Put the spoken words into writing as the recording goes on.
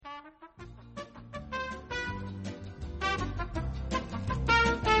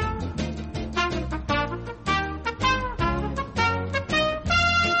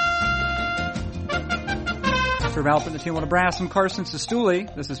From Alpert, the Team One Brass, I'm Carson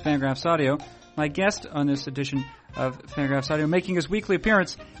Sestouli. This is Fangraphs Audio. My guest on this edition of Fangraphs Audio, making his weekly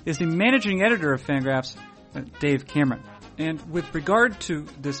appearance, is the managing editor of Fangraphs, Dave Cameron. And with regard to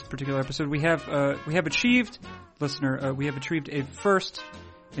this particular episode, we have achieved a first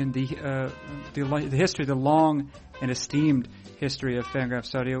in the history, the long and esteemed history of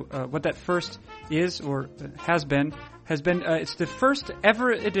Fangraphs Audio. What that first is, or has been, it's the first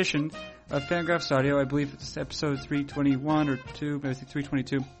ever edition of Fangraphs Audio. I believe it's episode 321 or 2, maybe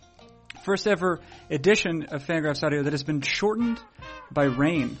 322. First ever edition of Fangraphs Audio that has been shortened by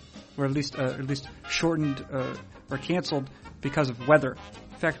rain, or at least shortened or canceled because of weather.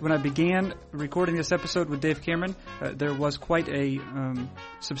 In fact, when I began recording this episode with Dave Cameron, there was quite a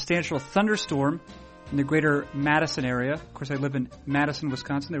substantial thunderstorm in the greater Madison area. Of course, I live in Madison,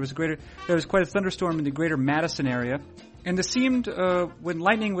 Wisconsin. There was quite a thunderstorm in the greater Madison area. And this seemed, when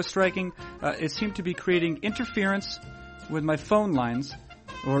lightning was striking, it seemed to be creating interference with my phone lines,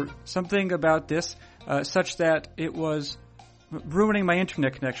 or something about this, such that it was ruining my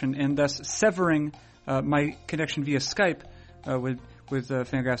internet connection and thus severing my connection via Skype with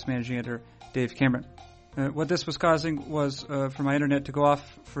Fangraphs managing editor Dave Cameron. What this was causing was for my internet to go off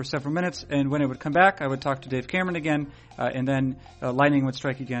for several minutes, and when it would come back, I would talk to Dave Cameron again, and then lightning would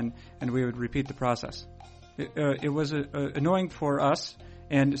strike again, and we would repeat the process. It was annoying for us,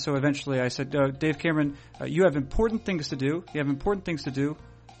 and so eventually I said, Dave Cameron, you have important things to do.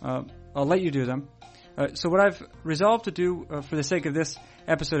 I'll let you do them. So what I've resolved to do for the sake of this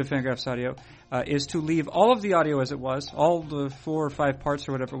episode of Fangraphs Audio is to leave all of the audio as it was, all the 4 or 5 parts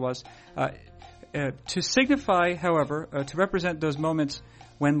or whatever it was, to signify, however, to represent those moments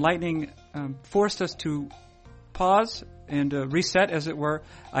when lightning forced us to pause and reset, as it were.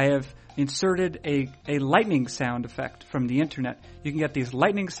 I have inserted a lightning sound effect from the internet. You can get these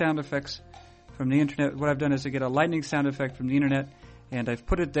lightning sound effects from the internet. What I've done is to get a lightning sound effect from the internet, and I've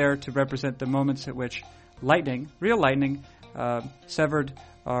put it there to represent the moments at which real lightning, severed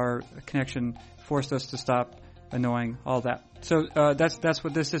our connection, forced us to stop, annoying, all that. So that's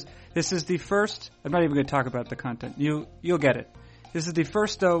what this is. This is the first. I'm not even going to talk about the content. You'll get it. This is the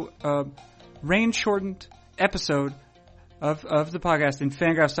first, though, rain-shortened episode of the podcast in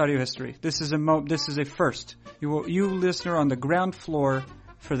Fangraphs Audio history. This is a first. You listener on the ground floor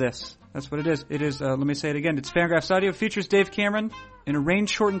for this. That's what it is. It is. Let me say it again. It's Fangraphs Audio. Features Dave Cameron in a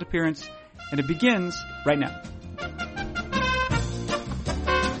rain-shortened appearance, and it begins right now.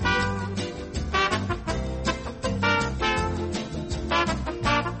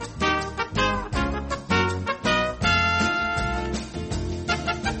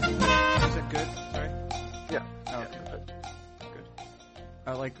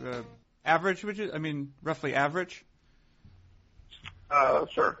 Average, roughly average?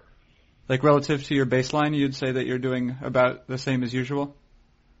 Sure. Like relative to your baseline, you'd say that you're doing about the same as usual?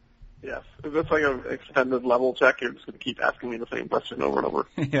 Yes. Is this like an extended level check? You're just going to keep asking me the same question over and over.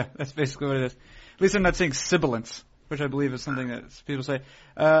 Yeah, that's basically what it is. At least I'm not saying sibilance, which I believe is something that people say.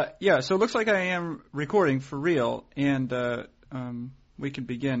 So it looks like I am recording for real, and we can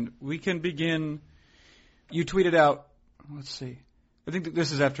begin. You tweeted out, let's see. I think that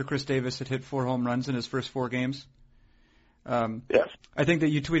this is after Chris Davis had hit 4 home runs in his first 4 games. Yes. I think that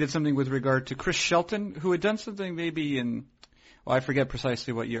you tweeted something with regard to Chris Shelton, who had done something maybe in, I forget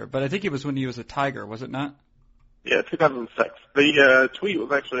precisely what year, but I think it was when he was a Tiger, was it not? Yeah, 2006. The tweet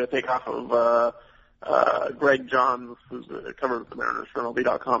was actually a takeoff of Greg Johns, who's covers the Mariners for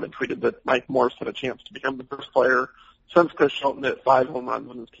MLB.com, and tweeted that Mike Morse had a chance to become the first player since Chris Shelton hit 5 home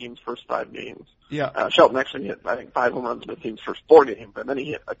runs in his team's first 5 games. Yeah. Shelton actually hit, I think, 5 home runs in his team's first 4 games, and then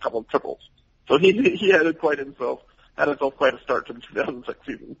he hit a couple of triples. So he had himself quite a start to the 2006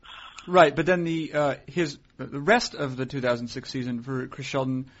 season. Right, but then the rest of the 2006 season for Chris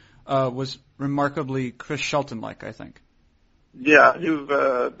Shelton was remarkably Chris Shelton-like, I think. Yeah, he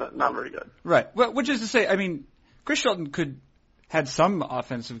was not very good. Right. Well, which is to say, Chris Shelton had some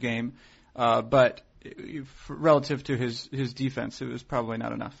offensive game, but relative to his defense, it was probably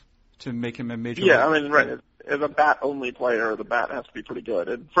not enough to make him a major. Yeah, right. As a bat-only player, the bat has to be pretty good.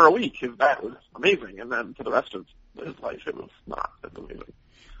 And for a week, his bat was amazing, and then for the rest of his life, it was not as amazing.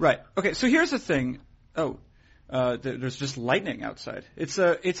 Right. Okay. So here's the thing. There's just lightning outside.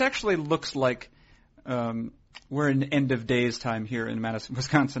 It actually looks like we're in end of days time here in Madison,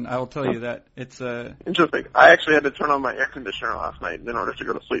 Wisconsin. I will tell you that it's interesting. I actually had to turn on my air conditioner last night in order to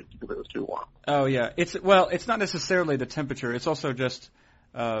go to sleep because it was too warm. Oh yeah. It's not necessarily the temperature. It's also just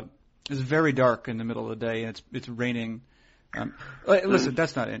it's very dark in the middle of the day, and it's raining. Listen,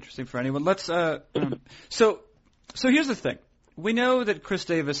 that's not interesting for anyone. Let's So here's the thing. We know that Chris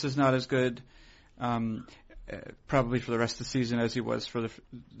Davis is not as good probably for the rest of the season as he was for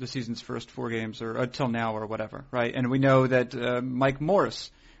the season's first 4 games or until now or whatever, right? And we know that Mike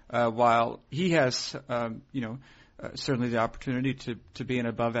Morse, while he has, certainly the opportunity to be an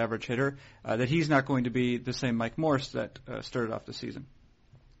above-average hitter, that he's not going to be the same Mike Morse that started off the season.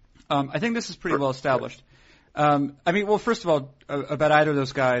 I think this is pretty well established. Well, first of all, about either of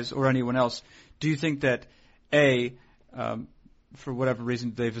those guys or anyone else, do you think that, A, for whatever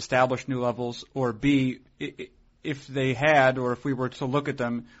reason, they've established new levels, or B, if they had, or if we were to look at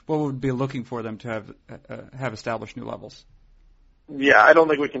them, what would we be looking for them to have established new levels? Yeah, I don't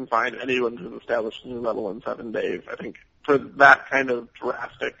think we can find anyone who's established a new level in 7 days. I think for that kind of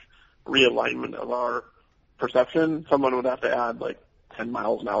drastic realignment of our perception, someone would have to add like 10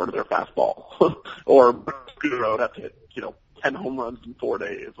 miles an hour to their fastball, or would have to hit 10 home runs in 4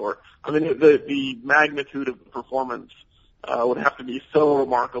 days. The magnitude of the performance would have to be so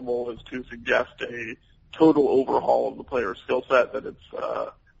remarkable as to suggest a total overhaul of the player's skill set that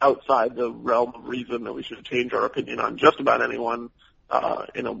it's outside the realm of reason that we should change our opinion on just about anyone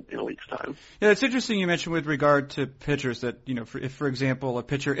in a week's time. Yeah, it's interesting you mentioned with regard to pitchers that, if, for example,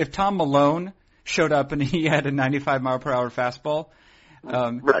 if Tom Malone showed up and he had a 95 mile per hour fastball,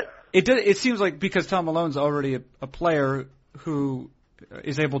 right. It seems like because Tom Malone's already a player who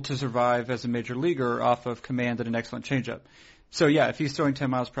is able to survive as a major leaguer off of command and an excellent changeup. So yeah, if he's throwing 10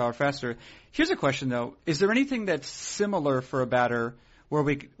 miles per hour faster. Here's a question though: is there anything that's similar for a batter where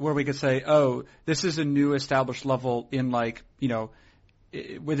we could say, oh, this is a new established level in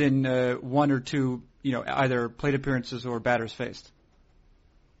within 1 or 2 either plate appearances or batters faced?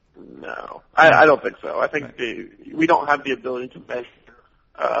 No, I don't think so. I think we don't have the ability to measure.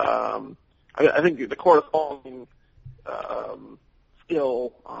 I think the corresponding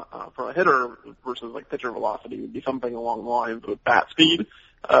skill for a hitter versus like pitcher velocity would be something along the lines of bat speed.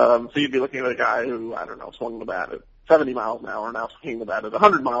 So you'd be looking at a guy who, I don't know, swung the bat at 70 miles an hour, now swinging the bat at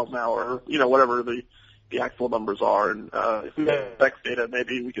 100 miles an hour, whatever the actual numbers are. And if we had X data,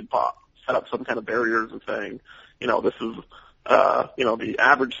 maybe we could set up some kind of barriers of saying, this is the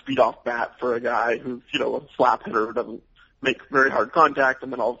average speed off bat for a guy who's, a slap hitter who doesn't make very hard contact,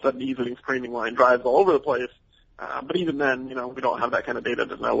 and then all of a sudden he's hitting screaming line drives all over the place. But even then, we don't have that kind of data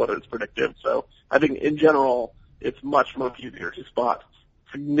to know whether it's predictive. So I think in general, it's much easier to spot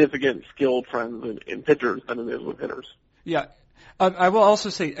significant skill trends in pitchers than it is with hitters. Yeah. I will also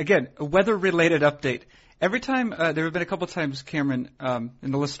say, again, a weather-related update. Every time, there have been a couple of times, Cameron, and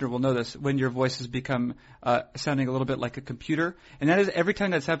the listener will know this, when your voice has become sounding a little bit like a computer. And that is every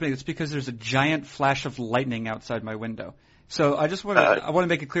time that's happening, it's because there's a giant flash of lightning outside my window. So I just want to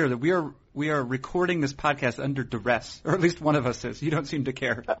make it clear that we are recording this podcast under duress, or at least one of us is. You don't seem to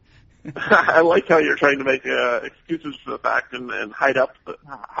care. I like how you're trying to make excuses for the fact and hide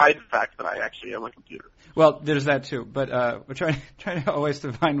the fact that I actually am a computer. Well, there's that too, but we're trying always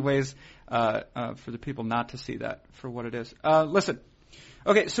to find ways for the people not to see that for what it is. Listen,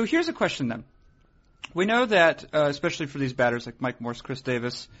 okay, so here's a question then. We know that, especially for these batters like Mike Morse, Chris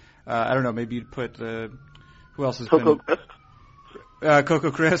Davis, I don't know, maybe you'd put who else has Coco been? Crisp. Coco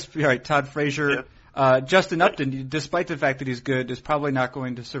Crisp, right, Todd Frazier. Yeah. Justin Upton, despite the fact that he's good, is probably not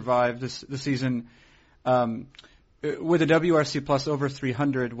going to survive the season with a WRC plus over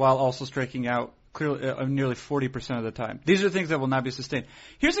 300 while also striking out clearly nearly 40% of the time. These are things that will not be sustained.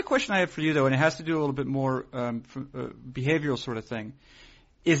 Here's a question I have for you, though, and it has to do a little bit more behavioral sort of thing,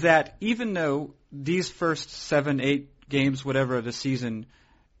 is that even though these first 7, 8 games, whatever, of the season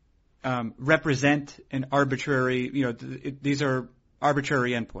represent an arbitrary, these are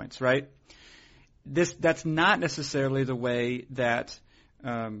arbitrary endpoints, right? That's not necessarily the way that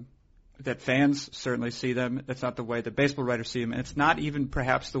that fans certainly see them. That's not the way that baseball writers see them, and it's not even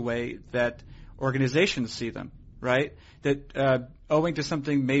perhaps the way that organizations see them, right? That owing to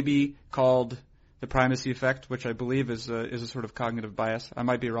something maybe called the primacy effect, which I believe is a sort of cognitive bias. I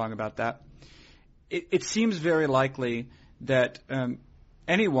might be wrong about that. It seems very likely that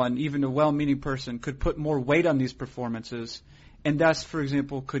anyone, even a well-meaning person, could put more weight on these performances and thus, for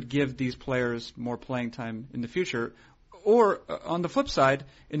example, could give these players more playing time in the future. Or, on the flip side,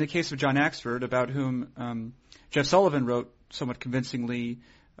 in the case of John Axford, about whom Jeff Sullivan wrote somewhat convincingly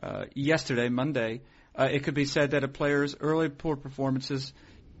yesterday, Monday, it could be said that a player's early poor performances,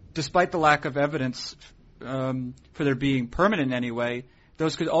 despite the lack of evidence for their being permanent in any way,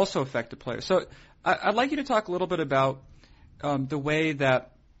 those could also affect the player. So I'd like you to talk a little bit about the way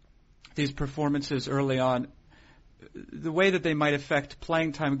that these performances early on, the way that they might affect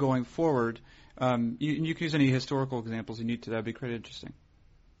playing time going forward. You can use any historical examples you need to. That would be quite interesting.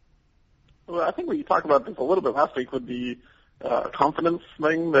 Well, I think we talked about this a little bit last week with the confidence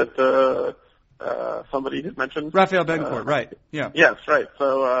thing that somebody had mentioned. Rafael Betancourt, right? Yeah. Yes, right.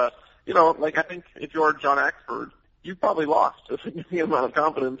 So, I think if you're John Axford, you probably lost a significant amount of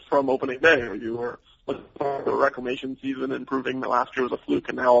confidence from opening day, or you were looking for the reclamation season and proving that last year was a fluke,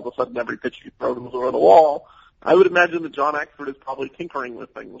 and now all of a sudden every pitch you throw goes over the wall. I would imagine that John Axford is probably tinkering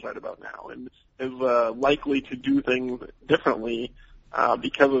with things right about now and is likely to do things differently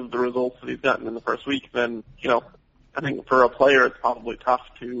because of the results that he's gotten in the first week. Then, I think for a player it's probably tough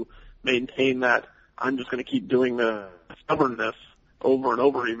to maintain that I'm just going to keep doing the stubbornness over and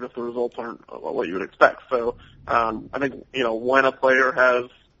over, even if the results aren't what you would expect. So I think, when a player has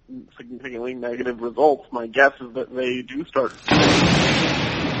significantly negative results, my guess is that they do start.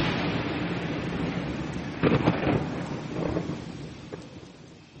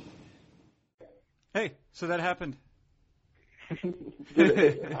 Hey, so that happened. Did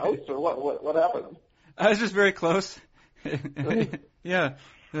it house or what happened? I was just very close. Yeah,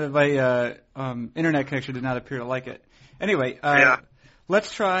 my internet connection did not appear to like it. Anyway,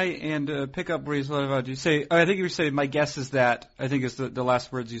 let's try and pick up where you left off. You say, I think you said, my guess is that, I think is the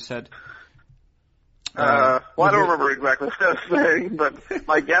last words you said. I don't remember exactly what I was saying, but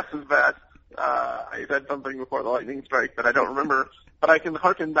my guess is that I said something before the lightning strike that I don't remember, but I can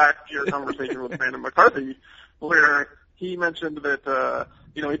harken back to your conversation with Brandon McCarthy, where he mentioned that,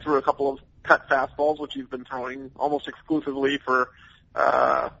 he threw a couple of cut fastballs, which he's been throwing almost exclusively for,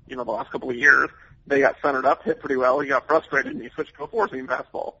 the last couple of years. They got centered up, hit pretty well. He got frustrated, and he switched to a four-seam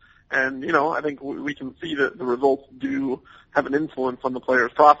fastball. And, I think we can see that the results do have an influence on the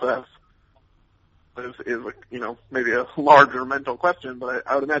player's process. Is maybe a larger mental question, but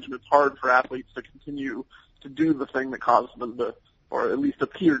I would imagine it's hard for athletes to continue to do the thing that caused them to, or at least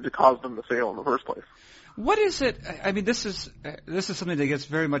appeared to cause them to fail in the first place. What is it? I mean, this is something that gets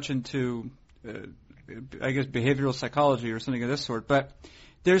very much into, I guess, behavioral psychology or something of this sort. But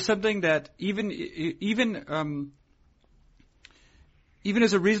there's something that even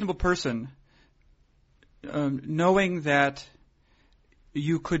as a reasonable person, knowing that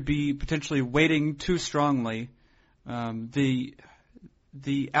you could be potentially weighting too strongly the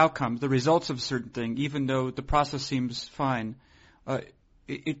outcomes, the results of a certain thing, even though the process seems fine,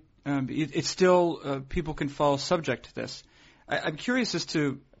 it's still people can fall subject to this. I'm curious as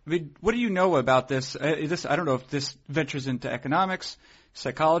to, what do you know about this? I don't know if this ventures into economics,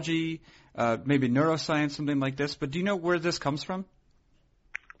 psychology, maybe neuroscience, something like this. But do you know where this comes from?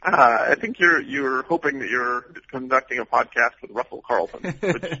 I think you're hoping that you're conducting a podcast with Russell Carlson,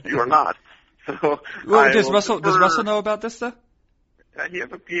 which you are not. So, does Russell know about this stuff? He has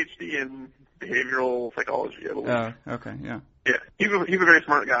a PhD in behavioral psychology, I believe. Oh, okay, yeah. Yeah, he's a very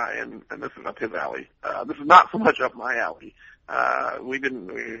smart guy, and this is up his alley. This is not so much up my alley. We didn't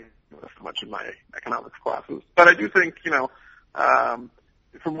so much in my economics classes, but I do think,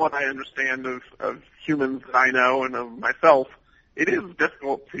 from what I understand of humans that I know and of myself, it is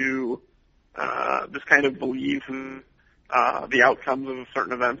difficult to just kind of believe the outcomes of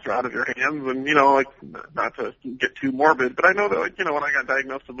certain events are out of your hands. And, not to get too morbid, but I know that, when I got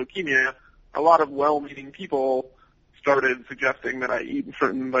diagnosed with leukemia, a lot of well-meaning people started suggesting that I eat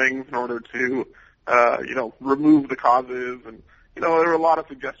certain things in order to, remove the causes. And, there were a lot of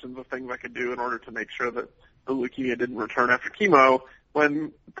suggestions of things I could do in order to make sure that the leukemia didn't return after chemo,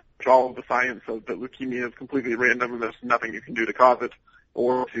 when all of the science says that leukemia is completely random and there's nothing you can do to cause it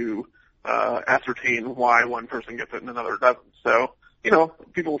or to ascertain why one person gets it and another doesn't. So,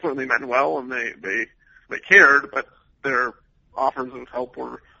 people certainly meant well and they cared, but their offers of help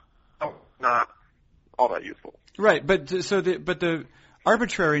were not all that useful. Right, but the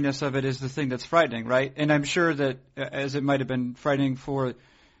arbitrariness of it is the thing that's frightening, right? And I'm sure that, as it might have been frightening for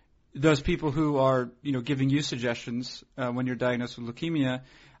those people who are, giving you suggestions when you're diagnosed with leukemia,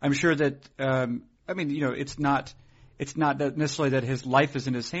 I'm sure that, it's not that necessarily that his life is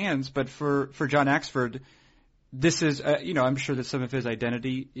in his hands, but for John Axford, this is, I'm sure that some of his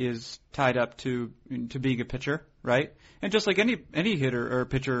identity is tied up to being a pitcher, right? And just like any hitter or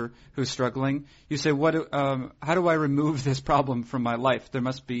pitcher who's struggling, you say, how do I remove this problem from my life? There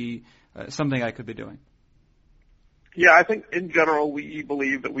must be something I could be doing. Yeah, I think in general we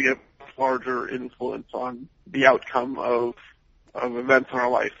believe that we have larger influence on the outcome of events in our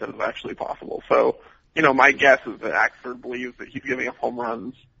life than is actually possible. So, my guess is that Axford believes that he's giving up home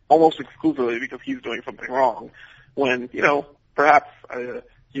runs almost exclusively because he's doing something wrong, when, perhaps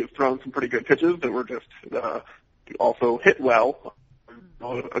he has thrown some pretty good pitches that were just also hit well,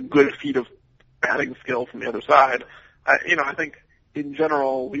 a good feat of batting skill from the other side. I think in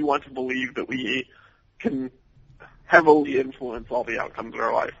general we want to believe that we can heavily influence all the outcomes of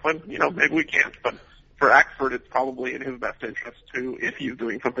our life. When, maybe we can't, but for Axford, it's probably in his best interest to, if he's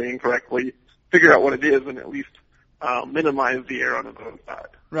doing something incorrectly, figure out what it is and at least minimize the error on his own side.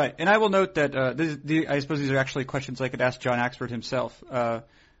 Right, and I will note that I suppose these are actually questions I could ask John Axford himself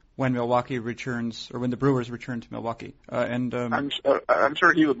when Milwaukee returns, or when the Brewers return to Milwaukee. I'm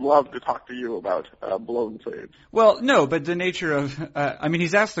sure he would love to talk to you about blown saves. Well, no, but the nature of,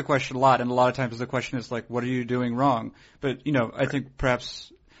 he's asked the question a lot, and a lot of times the question is like, what are you doing wrong? But, I think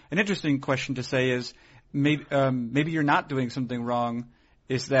perhaps an interesting question to say is, maybe you're not doing something wrong.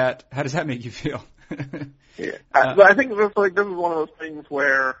 How does that make you feel? Yeah. But I think this is one of those things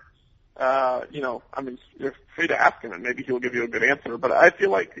where, you're free to ask him and maybe he'll give you a good answer. But I feel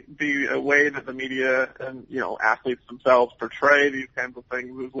like the way that the media and, athletes themselves portray these kinds of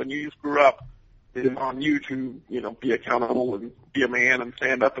things is when you screw up, it is on you to, be accountable and be a man and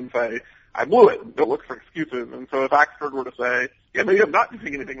stand up and say, I blew it. Don't look for excuses. And so if Axford were to say, yeah, maybe I'm not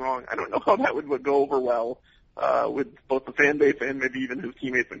doing anything wrong, I don't know how that would go over well with both the fan base and maybe even his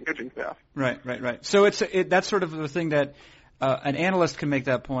teammates and coaching staff. Right. So that's sort of the thing that an analyst can make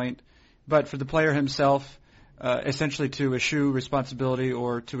that point, but for the player himself, essentially to eschew responsibility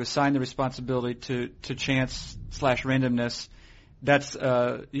or to assign the responsibility to chance / randomness,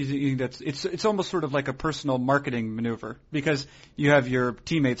 it's almost sort of like a personal marketing maneuver, because you have your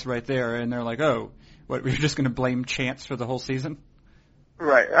teammates right there and they're like, oh, what, we're just going to blame chance for the whole season?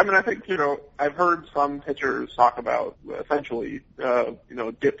 Right. I think, I've heard some pitchers talk about essentially,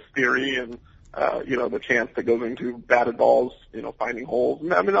 dips theory and, the chance that goes into batted balls, finding holes.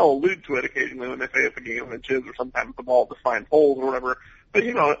 And they'll allude to it occasionally when they say it's a game of inches or sometimes the ball just finds holes or whatever. But,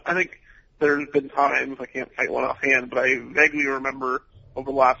 I think there's been times, I can't cite one offhand, but I vaguely remember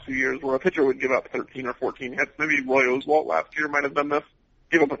over the last few years where a pitcher would give up 13 or 14 hits. Maybe Roy Oswalt last year might have done this.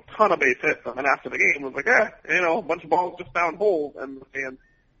 Give up a ton of base hits, and then after the game was like, a bunch of balls just found holes, and the fans,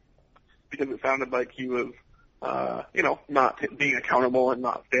 because it sounded like he was, not being accountable and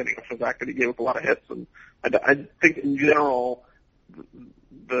not standing up for the fact that he gave up a lot of hits. And I think in general,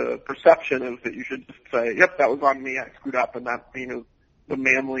 the perception is that you should just say, yep, that was on me, I screwed up, and that's seen as the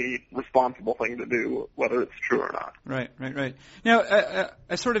manly, responsible thing to do, whether it's true or not. Right. Now,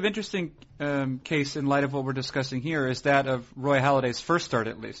 a sort of interesting case in light of what we're discussing here is that of Roy Halladay's first start,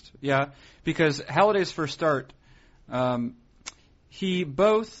 at least. Yeah, because Halladay's first start, he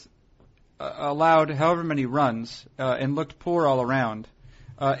both allowed however many runs and looked poor all around,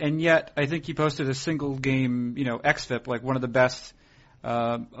 and yet I think he posted a single game, xFIP, like one of the best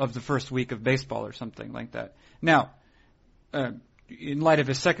of the first week of baseball or something like that. Now, in light of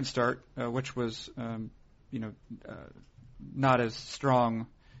his second start, which was, not as strong,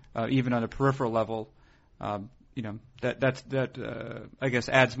 even on a peripheral level, that I guess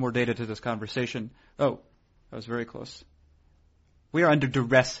adds more data to this conversation. Oh, that was very close. We are under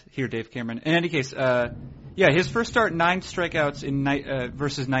duress here, Dave Cameron. In any case, his first start, 9 strikeouts in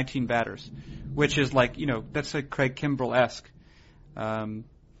versus 19 batters, which is like, that's like Craig Kimbrell-esque. And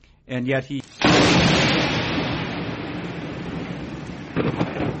yet he...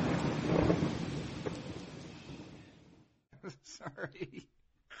 Sorry.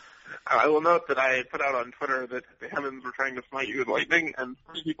 I will note that I put out on Twitter that the heavens were trying to smite you with lightning, and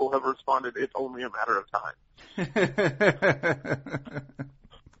 3 people have responded, it's only a matter of time.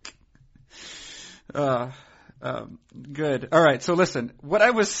 Good. All right, so listen, what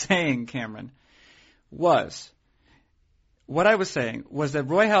I was saying, Cameron, was that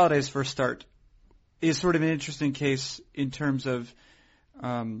Roy Halladay's first start is sort of an interesting case in terms of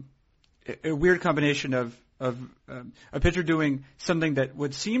a weird combination of a pitcher doing something that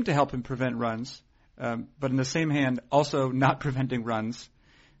would seem to help him prevent runs, but in the same hand also not preventing runs,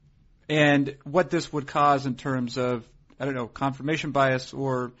 and what this would cause in terms of, confirmation bias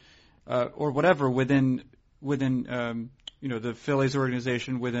or whatever within the Phillies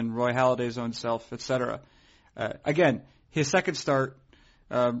organization, within Roy Halladay's own self, etc. Again, his second start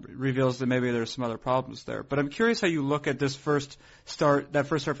reveals that maybe there's some other problems there. But I'm curious how you look at this first start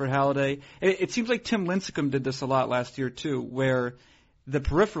for Halladay. It seems like Tim Lincecum did this a lot last year too, where the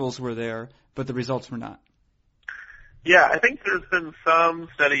peripherals were there, but the results were not. Yeah, I think there's been some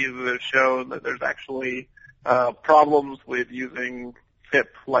studies that have shown that there's actually problems with using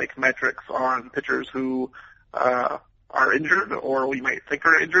FIP-like metrics on pitchers who are injured or we might think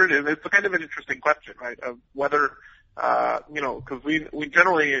are injured. And it's kind of an interesting question, right, of whether because we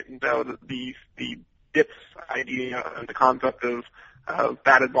generally know that the DIPS idea and the concept of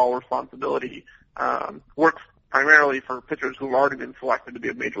batted ball responsibility works primarily for pitchers who have already been selected to be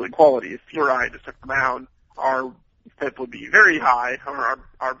of major league quality. If you or I just took the mound, our FIP would be very high, or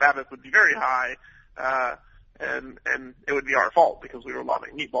our BABIP would be very high, and it would be our fault because we were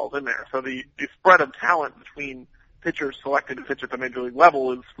lobbing meatballs in there. So the spread of talent between pitchers selected to pitch at the major league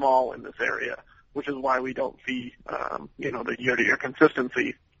level is small in this area. which is why we don't see, the year-to-year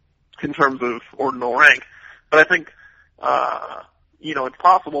consistency in terms of ordinal rank. But I think, it's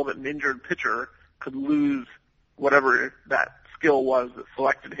possible that an injured pitcher could lose whatever that skill was that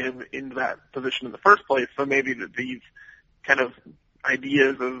selected him into that position in the first place. So maybe that these kind of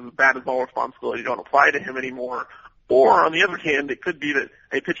ideas of bat is ball responsibility don't apply to him anymore. Or on the other hand, it could be that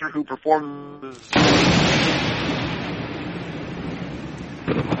a pitcher who performs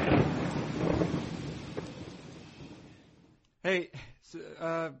Hey,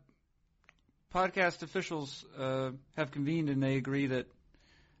 podcast officials have convened and they agree that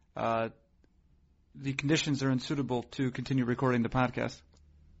the conditions are unsuitable to continue recording the podcast.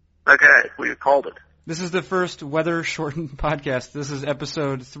 Okay, we called it. This is the first weather-shortened podcast. This is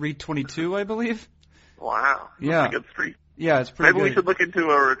episode 322, I believe. Wow. Yeah. That's a good streak. Yeah, it's pretty Maybe good. we should look into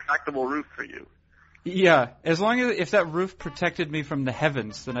a retractable roof for you. Yeah, as long as if that roof protected me from the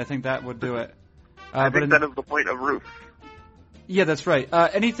heavens, then I think that would do it. I think that is the point of roofs. Yeah, that's right.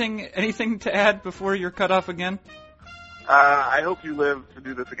 Anything to add before you're cut off again? I hope you live to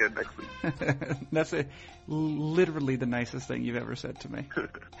do this again next week. That's literally the nicest thing you've ever said to me.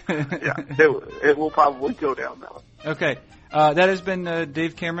 Yeah, it will probably go down now. Okay, that has been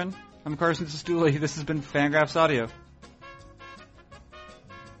Dave Cameron. I'm Carson Sestouli. This has been Fangraphs Audio.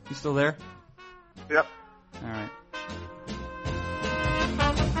 You still there? Yep. All right.